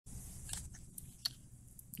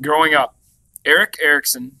Growing up, Erik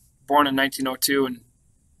Erikson, born in 1902 and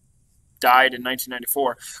died in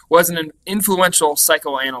 1994, was an influential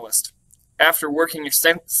psychoanalyst. After working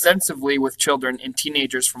extensively with children and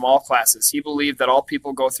teenagers from all classes, he believed that all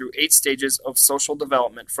people go through 8 stages of social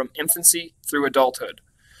development from infancy through adulthood.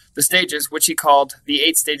 The stages, which he called the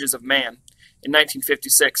 8 stages of man, in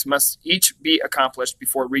 1956, must each be accomplished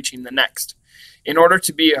before reaching the next. In order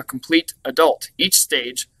to be a complete adult, each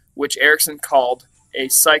stage, which Erikson called a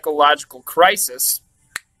psychological crisis,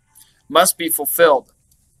 must be fulfilled.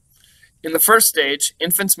 In the first stage,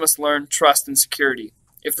 infants must learn trust and security.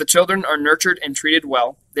 If the children are nurtured and treated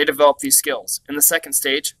well, they develop these skills. In the second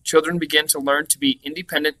stage, children begin to learn to be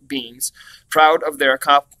independent beings, proud of their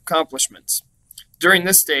accomplishments. During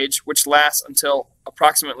this stage, which lasts until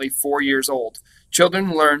approximately 4 years old,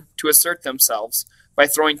 children learn to assert themselves by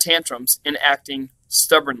throwing tantrums and acting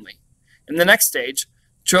stubbornly. In the next stage,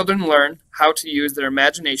 children learn how to use their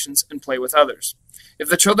imaginations and play with others. If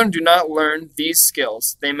the children do not learn these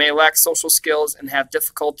skills, they may lack social skills and have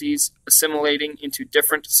difficulties assimilating into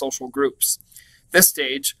different social groups. This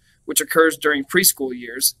stage, which occurs during preschool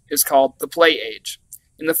years, is called the play age.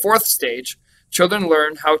 In the fourth stage, children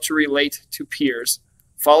learn how to relate to peers,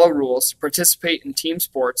 follow rules, participate in team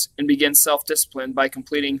sports, and begin self-discipline by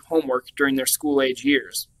completing homework during their school-age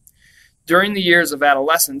years. During the years of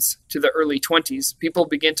adolescence to the early 20s, people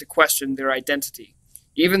begin to question their identity.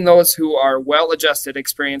 Even those who are well-adjusted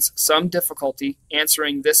experience some difficulty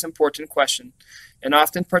answering this important question and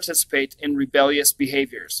often participate in rebellious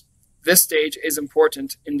behaviors. This stage is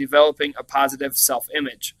important in developing a positive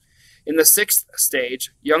self-image. In the sixth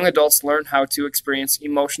stage, young adults learn how to experience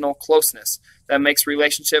emotional closeness that makes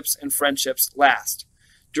relationships and friendships last.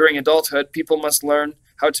 During adulthood, people must learn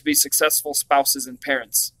how to be successful spouses and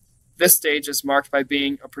parents. This stage is marked by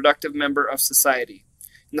being a productive member of society.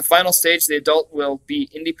 In the final stage, the adult will be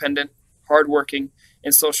independent, hardworking,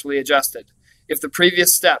 and socially adjusted, if the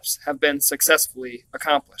previous steps have been successfully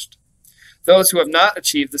accomplished. Those who have not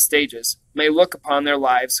achieved the stages may look upon their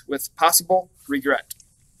lives with possible regret.